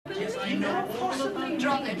I know all about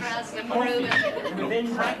Drunk and dressed and rude.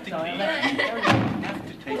 Look, practically, you have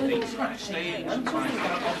to take things on stage and try and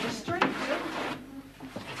get off the street.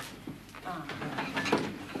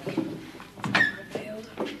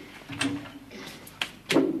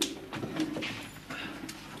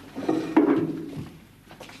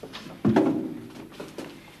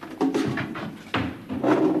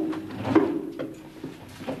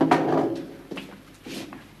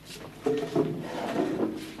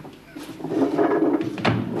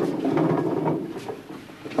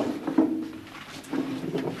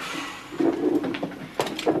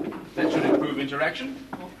 Interaction?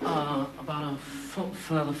 About a foot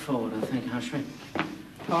further forward, I think, Ashby.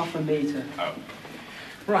 Half a metre. Oh.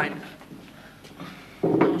 Right.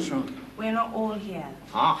 What's wrong? We're not all here.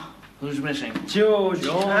 Ah, who's missing? George,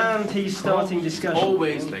 and he's starting discussion.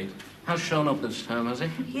 Always late. How's shown up this time, has he?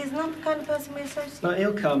 He's not the kind of person we associate. But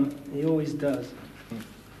he'll come. He always does.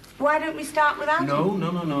 Why don't we start without him?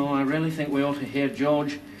 No. I really think we ought to hear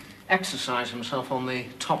George exercise himself on the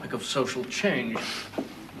topic of social change.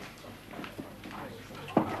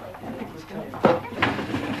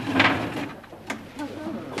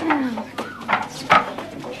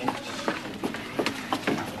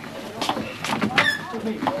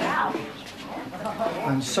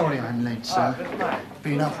 I'm sorry I'm late, sir.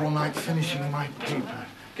 Been up all night finishing my paper.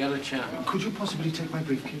 Get a chair. Could you possibly take my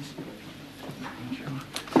briefcase? Thank you.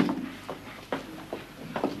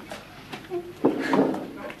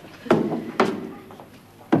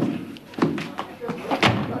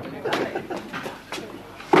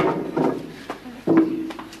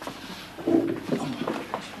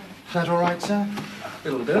 Is that all right, sir?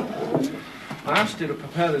 It'll do. I asked you to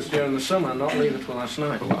prepare this during the summer, not leave it till last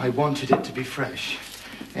night. Well, I wanted it to be fresh.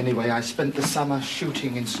 Anyway, I spent the summer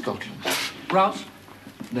shooting in Scotland. Ross?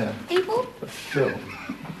 No. Evil? Phil.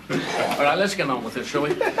 All right, let's get on with it, shall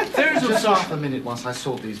we? There's Just half a minute whilst I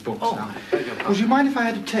sort these books out. Would you mind if I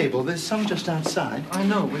had a table? There's some just outside. I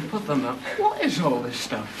know, we put them up. What is all this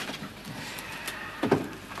stuff?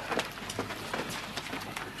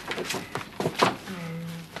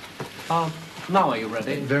 Now are you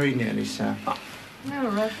ready? Very nearly, sir. No,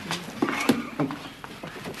 right.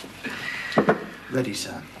 Ready,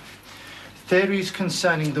 sir. Theories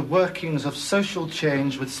concerning the workings of social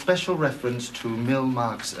change with special reference to Mill,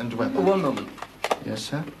 Marx and Weber. One moment. Yes,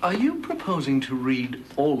 sir? Are you proposing to read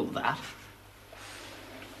all of that?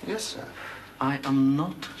 Yes, sir. I am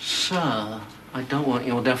not, sir. I don't want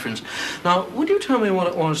your deference. Now, would you tell me what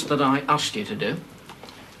it was that I asked you to do?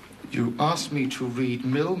 You asked me to read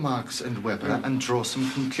Mill, Marx and Weber and draw some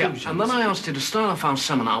conclusions. Yeah, and then I asked you to start off our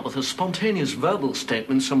seminar with a spontaneous verbal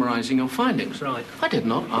statement summarising your findings. Right. I did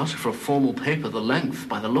not ask for a formal paper the length,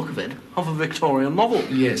 by the look of it, of a Victorian novel.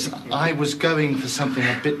 Yes, I was going for something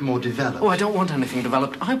a bit more developed. Oh, I don't want anything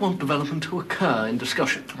developed. I want development to occur in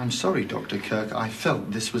discussion. I'm sorry, Dr. Kirk. I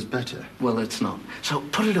felt this was better. Well, it's not. So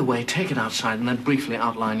put it away, take it outside, and then briefly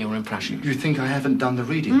outline your impressions. You think I haven't done the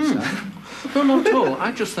reading, sir? No, not at all.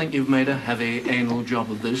 I just think you've made a heavy anal job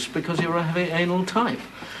of this because you're a heavy anal type.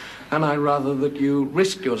 And I'd rather that you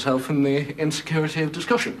risk yourself in the insecurity of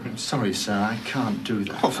discussion. I'm sorry, sir. I can't do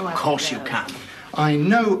that. Of course you can. I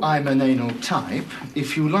know I'm an anal type.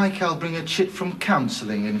 If you like, I'll bring a chit from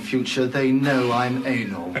counselling in future. They know I'm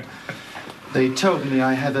anal. They told me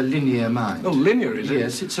I have a linear mind. Oh, linear, is it?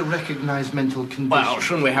 Yes, it's a recognised mental condition. Well,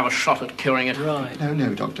 shouldn't we have a shot at curing it? Right.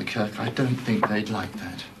 No, Dr. Kirk. I don't think they'd like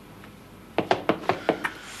that.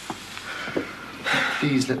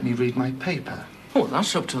 Please let me read my paper. Oh,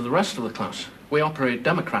 that's up to the rest of the class. We operate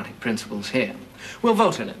democratic principles here. We'll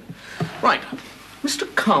vote in it. Right. Mr.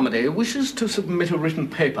 Carmody wishes to submit a written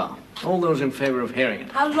paper. All those in favour of hearing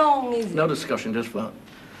it. How long is it? No discussion, just vote.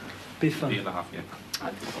 Be fun. 3.5,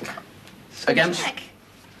 yeah. Against? Check.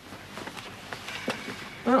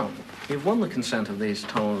 Oh, you've won the consent of these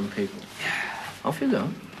tolerant people. Off you go.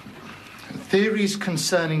 Theories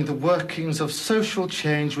concerning the workings of social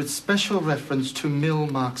change with special reference to Mill,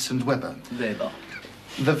 Marx and Weber. Weber.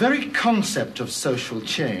 The very concept of social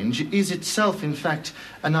change is itself, in fact,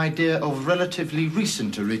 an idea of relatively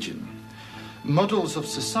recent origin. Models of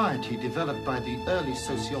society developed by the early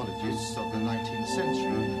sociologists of the 19th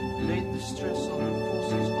century laid the stress on the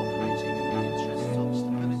forces operating in the interests of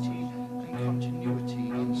stability and continuity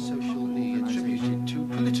in social being attributed to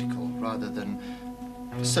political rather than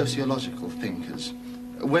sociological thinkers.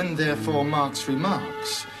 When, therefore, Marx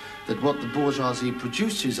remarks that what the bourgeoisie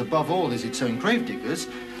produces above all is its own gravediggers,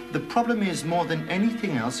 the problem is more than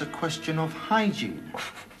anything else a question of hygiene.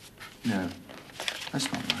 No,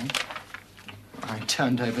 that's not right. I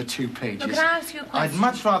turned over 2 pages. Look, can I ask you a question? I'd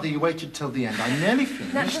much rather you waited till the end. I'm nearly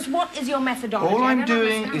finished. Now, just what is your methodology? All I I'm don't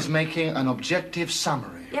doing understand. is making an objective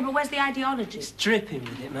summary. Yeah, but where's the ideology? It's dripping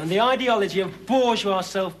with it, man. The ideology of bourgeois No,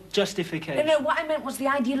 self-justification. no, what I meant was the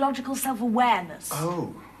ideological self-awareness.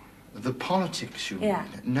 Oh, the politics, you Yeah.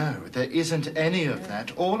 mean? No, there isn't any of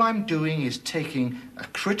that. All I'm doing is taking a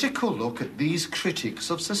critical look at these critics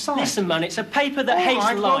of society. Listen, man, it's a paper that All hates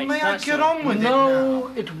right, well, life. may I that's get all. on with it No,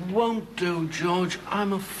 now? it won't do, George.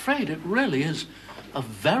 I'm afraid it really is a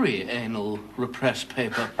very anal, repressed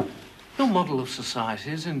paper. Your model of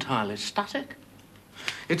society is entirely static.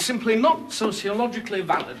 It's simply not sociologically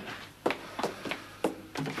valid.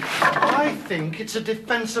 I think it's a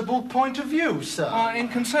defensible point of view, sir. In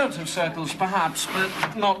conservative circles, perhaps,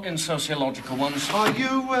 but not in sociological ones. Are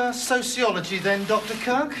you sociology then, Dr.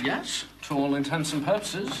 Kirk? Yes, to all intents and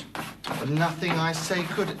purposes. Nothing I say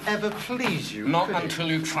could ever please you. Not could it? until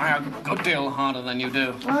you try a good deal harder than you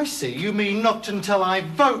do. I see. You mean not until I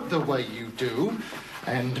vote the way you do,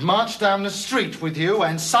 and march down the street with you,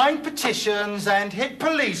 and sign petitions, and hit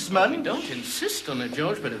policemen. Don't insist on it,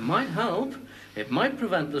 George, but it might help. It might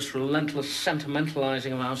prevent this relentless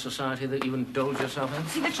sentimentalizing of our society that you indulge yourself in.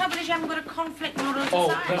 See, the trouble is you haven't got a conflict model of Oh,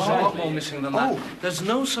 society. there's a lot more missing than that. Oh. There's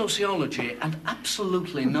no sociology and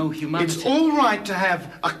absolutely no humanity. It's all right to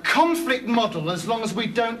have a conflict model as long as we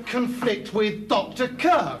don't conflict with Dr.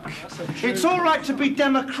 Kirk. It's all right to be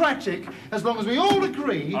democratic as long as we all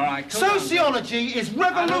agree All right, calm down. sociology is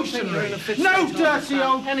I don't think you're in a revolutionary. fit No state to dirty understand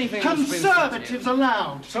old anything that's been said to conservatives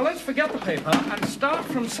allowed. So let's forget the paper and start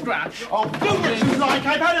from scratch. Oh, do what you like.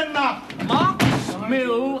 I've had enough. Marx,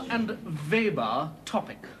 Mill, and Weber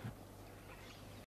topic.